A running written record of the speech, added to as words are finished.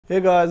Hey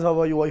guys, how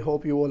are you? I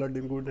hope you all are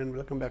doing good and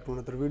welcome back to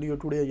another video.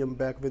 Today I am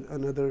back with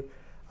another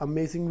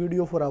amazing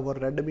video for our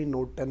Redmi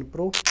Note 10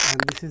 Pro,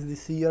 and this is the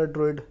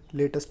CrDroid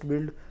latest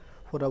build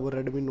for our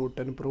Redmi Note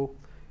 10 Pro,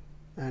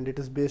 and it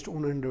is based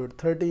on Android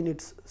 13.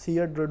 Its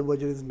CrDroid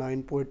version is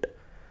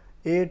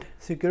 9.8.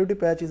 Security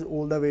patch is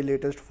all the way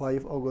latest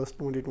 5 August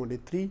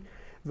 2023.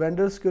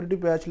 Vendor security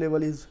patch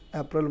level is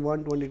April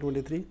 1,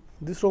 2023.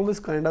 This ROM is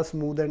kinda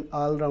smooth and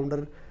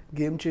all-rounder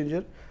game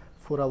changer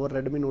for our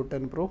Redmi Note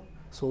 10 Pro.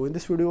 So in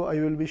this video I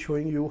will be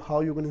showing you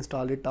how you can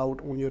install it out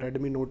on your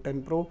Redmi Note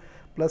 10 Pro,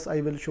 plus I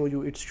will show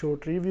you its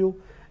short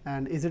review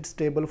and is it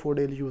stable for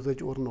daily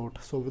usage or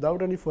not. So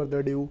without any further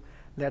ado,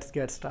 let's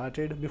get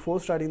started. Before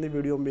starting the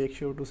video, make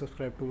sure to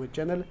subscribe to my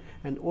channel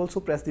and also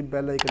press the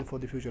bell icon for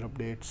the future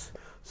updates.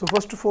 So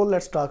first of all,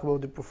 let's talk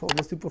about the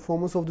performance. The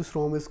performance of this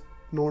ROM is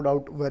no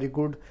doubt very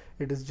good.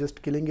 It is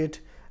just killing it.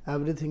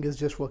 Everything is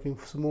just working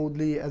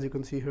smoothly. As you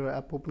can see here,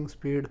 app opening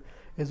speed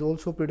is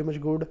also pretty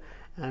much good.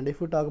 And if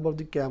we talk about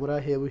the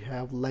camera, here we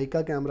have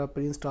Leica camera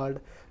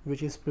pre-installed,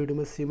 which is pretty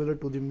much similar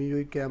to the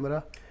MIUI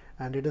camera,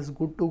 and it is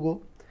good to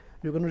go.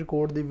 You can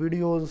record the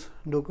videos,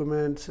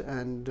 documents,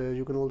 and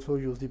you can also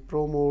use the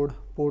pro mode,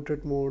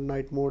 portrait mode,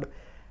 night mode,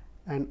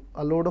 and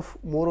a lot of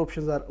more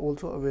options are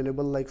also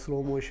available, like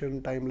slow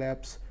motion, time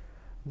lapse,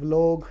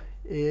 vlog,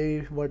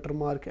 AI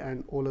watermark,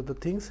 and all other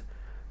things.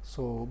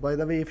 So by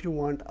the way, if you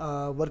want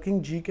a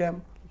working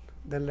Gcam,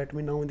 then let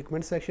me know in the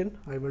comment section.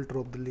 I will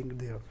drop the link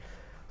there.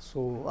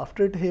 So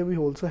after it, here we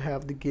also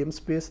have the game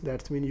space.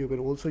 That means you can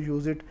also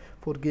use it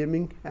for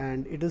gaming,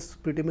 and it is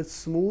pretty much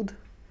smooth,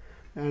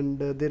 and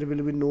there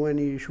will be no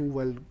any issue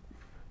while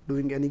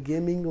doing any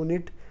gaming on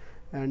it.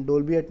 And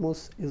Dolby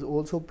Atmos is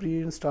also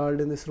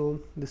pre-installed in this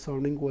ROM. The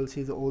sounding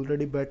quality is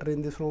already better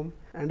in this ROM.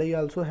 And I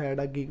also had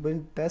a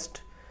Geekbench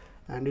test,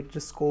 and it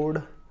just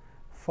scored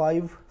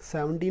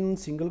 517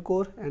 single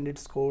core, and it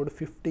scored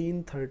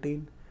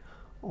 1513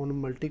 on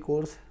multi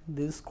cores.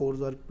 These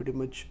scores are pretty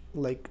much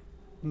like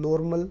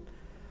normal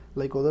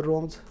like other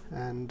ROMs.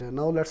 And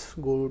now let's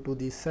go to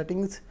the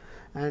settings.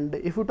 And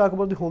if you talk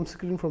about the home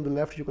screen, from the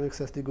left you can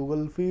access the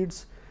Google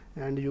feeds,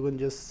 and you can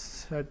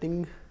just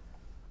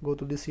go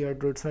to the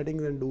CrDroid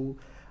settings and do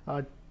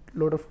a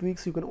lot of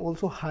tweaks. You can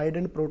also hide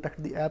and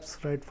protect the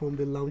apps right from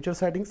the launcher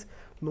settings.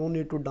 No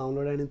need to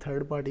download any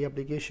third-party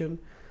application.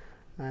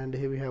 And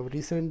here we have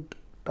recent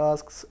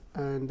tasks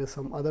and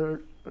some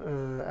other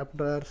app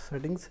drawer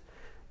settings.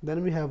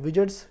 Then we have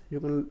widgets. You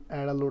can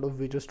add a lot of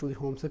widgets to the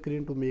home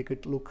screen to make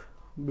it look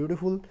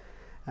beautiful.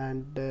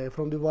 And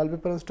from the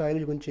wallpaper and style,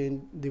 you can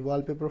change the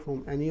wallpaper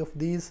from any of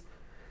these,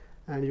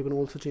 and you can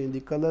also change the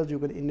colors. You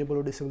can enable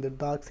or disable the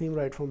dark theme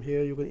right from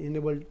here. You can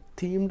enable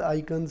themed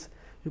icons.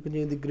 You can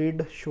change the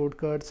grid,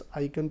 shortcuts,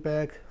 icon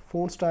pack,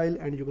 font style,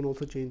 and you can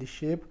also change the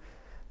shape.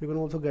 You can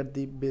also get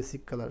the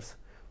basic colors.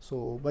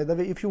 So by the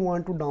way, if you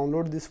want to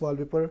download this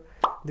wallpaper,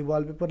 the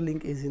wallpaper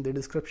link is in the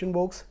description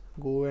box.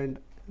 Go and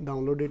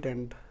download it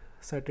and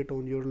set it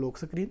on your lock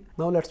screen.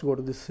 Now let's go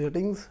to the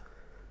settings.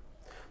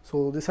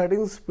 So the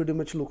settings pretty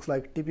much looks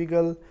like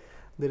typical.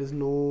 There is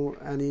no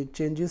any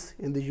changes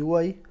in the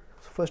UI.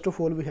 So first of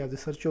all, we have the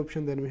search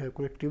option, then we have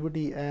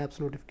connectivity, apps,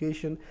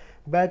 notification,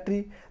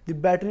 battery. The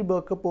battery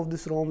backup of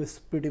this ROM is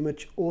pretty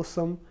much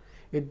awesome.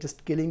 It's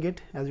just killing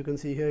it. As you can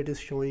see here, it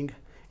is showing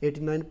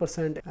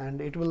 89%,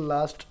 and it will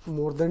last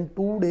more than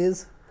 2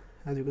 days.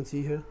 As you can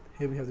see here,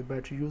 we have the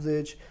battery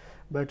usage,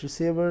 battery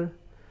saver,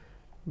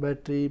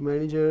 battery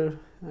manager,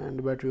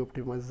 and battery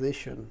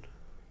optimization.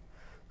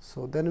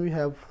 So then we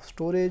have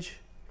storage,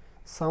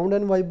 sound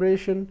and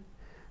vibration,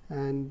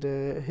 and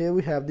here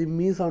we have the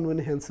Mi sound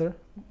enhancer.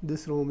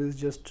 This ROM is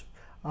just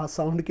a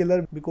sound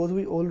killer because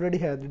we already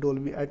had the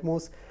Dolby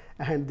Atmos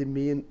and the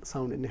Mi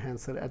sound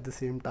enhancer at the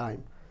same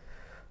time.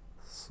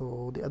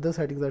 So the other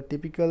settings are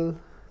typical.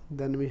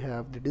 Then we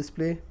have the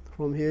display.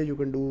 From here you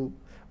can do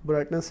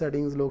brightness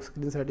settings, lock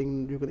screen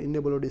setting. You can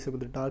enable or disable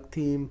the dark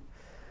theme,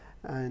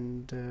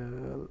 and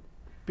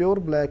pure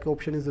black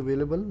option is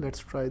available. Let's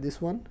try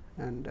this one,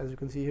 and as you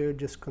can see here,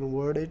 just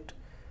convert it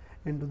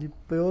into the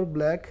pure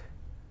black.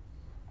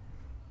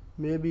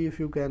 Maybe if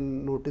you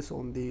can notice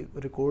on the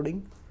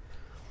recording.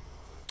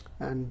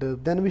 And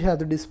then we have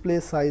the display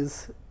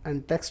size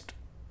and text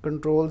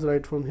controls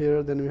right from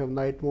here. Then we have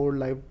night mode,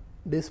 live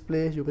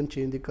display. You can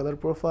change the color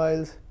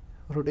profiles,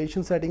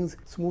 rotation settings.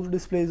 Smooth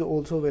display is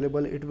also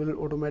available. It will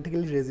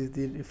automatically raise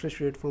the refresh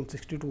rate from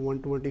 60 to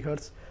 120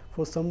 Hz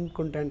for some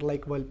content,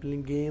 like while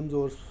playing games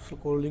or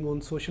scrolling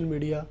on social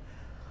media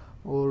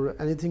or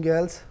anything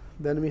else.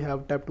 Then we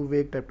have tap to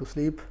wake, tap to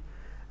sleep,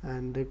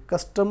 and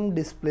custom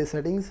display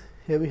settings.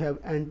 Here we have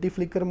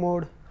anti-flicker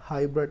mode,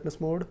 high brightness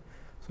mode,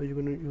 so you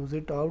can use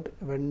it out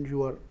when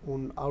you are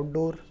on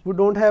outdoor. We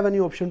don't have any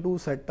option to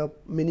set up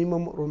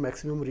minimum or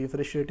maximum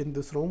refresh rate in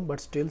this ROM, but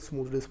still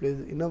smooth display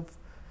is enough.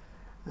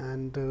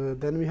 And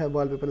then we have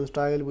wallpaper and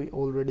style. We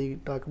already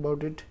talked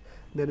about it.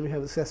 Then we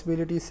have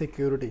accessibility,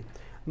 security.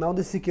 Now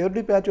the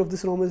security patch of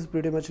this ROM is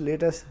pretty much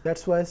latest.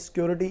 That's why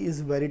security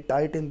is very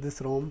tight in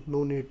this ROM.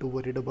 No need to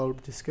worry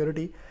about the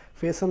security.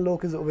 Face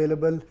unlock is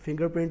available.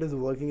 Fingerprint is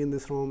working in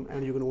this ROM,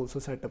 and you can also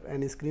set up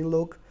any screen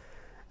lock.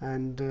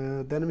 And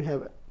then we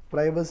have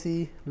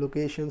privacy,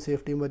 location,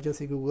 safety,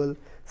 emergency, Google,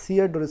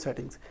 CrDroid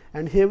settings.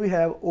 And here we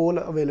have all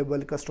available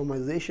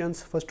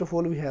customizations. First of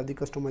all, we have the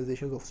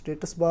customizations of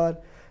status bar.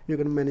 You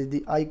can manage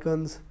the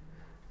icons,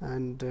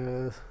 and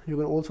you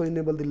can also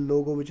enable the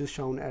logo which is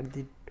shown at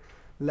the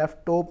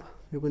left top.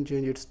 You can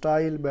change its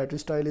style. Battery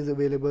style is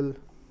available,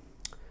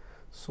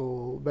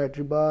 so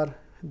battery bar.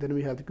 Then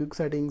we have the quick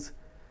settings,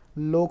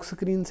 lock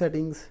screen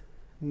settings,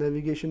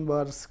 navigation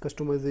bars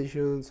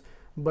customizations,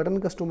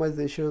 button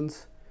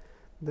customizations.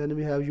 Then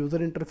we have user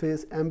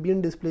interface.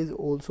 Ambient display is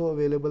also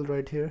available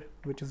right here,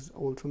 which is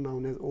also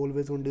known as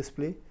always on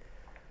display,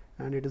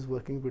 and it is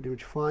working pretty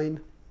much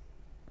fine.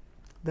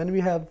 Then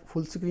we have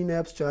full screen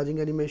apps, charging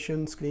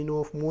animation, screen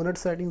off, monitor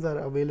settings are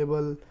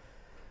available.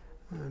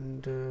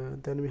 And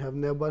then we have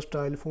navbar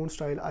style, font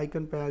style,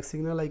 icon pack,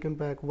 signal icon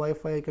pack,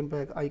 Wi-Fi icon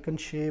pack, icon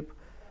shape.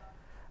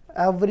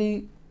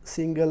 Every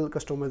single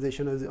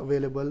customization is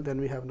available.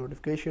 Then we have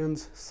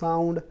notifications,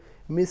 sound,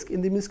 MISC.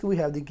 In the MISC we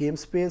have the game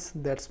space.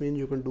 That's mean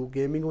you can do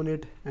gaming on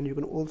it, and you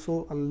can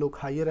also unlock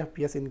higher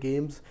FPS in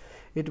games.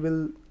 It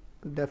will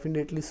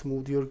definitely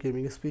smooth your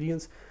gaming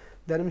experience.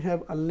 Then we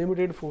have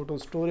unlimited photo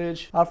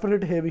storage. After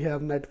it, here we have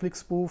Netflix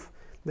spoof.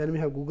 Then we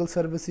have Google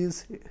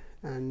services,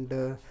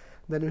 and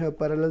then we have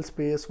parallel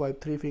space,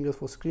 swipe 3 fingers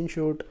for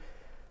screenshot,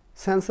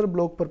 sensor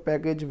block per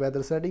package,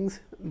 weather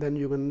settings. Then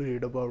you can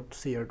read about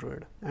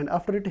CrDroid. And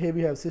after it, here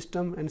we have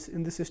system, and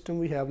in the system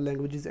we have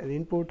languages and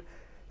input,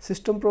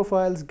 system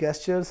profiles,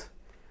 gestures,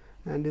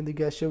 and in the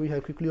gesture we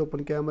have quickly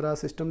open camera,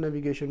 system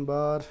navigation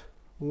bar,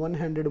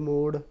 one-handed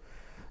mode.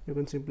 You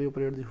can simply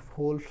operate the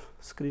whole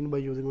screen by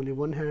using only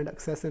one hand,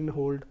 access and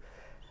hold,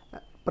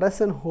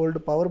 press and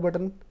hold power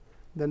button.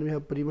 Then we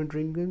have prevent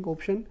ringing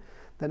option.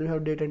 Then we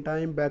have date and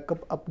time,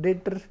 backup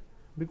updater.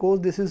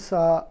 Because this is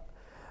a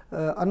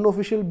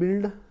unofficial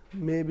build,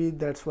 maybe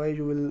that's why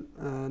you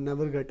will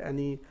never get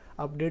any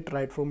update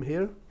right from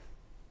here.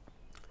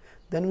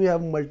 Then we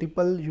have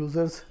multiple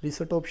users,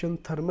 reset option,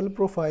 thermal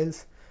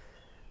profiles.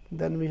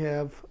 Then we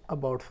have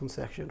about phone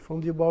section.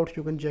 From the about,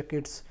 you can check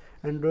its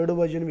Android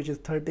version, which is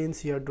 13,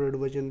 CrDroid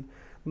version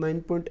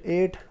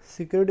 9.8.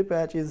 security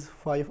patch is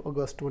 5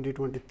 August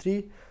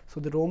 2023. So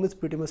the ROM is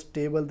pretty much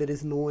stable. There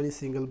is no any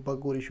single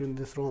bug or issue in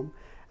this ROM.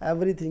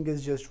 Everything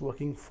is just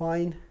working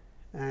fine.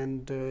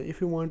 And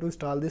if you want to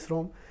install this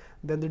ROM,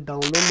 then the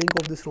download link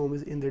of this ROM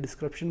is in the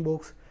description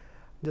box.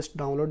 Just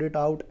download it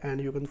out,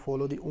 and you can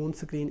follow the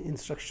on-screen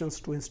instructions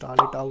to install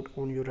it out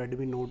on your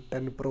Redmi Note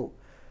 10 Pro.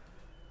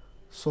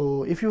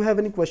 So if you have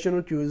any question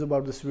or queries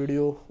about this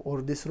video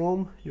or this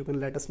ROM, you can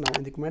let us know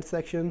in the comment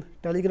section.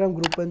 Telegram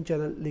group and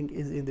channel link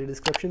is in the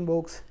description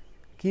box.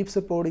 Keep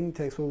supporting.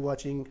 Thanks for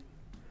watching.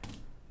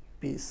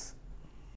 Peace.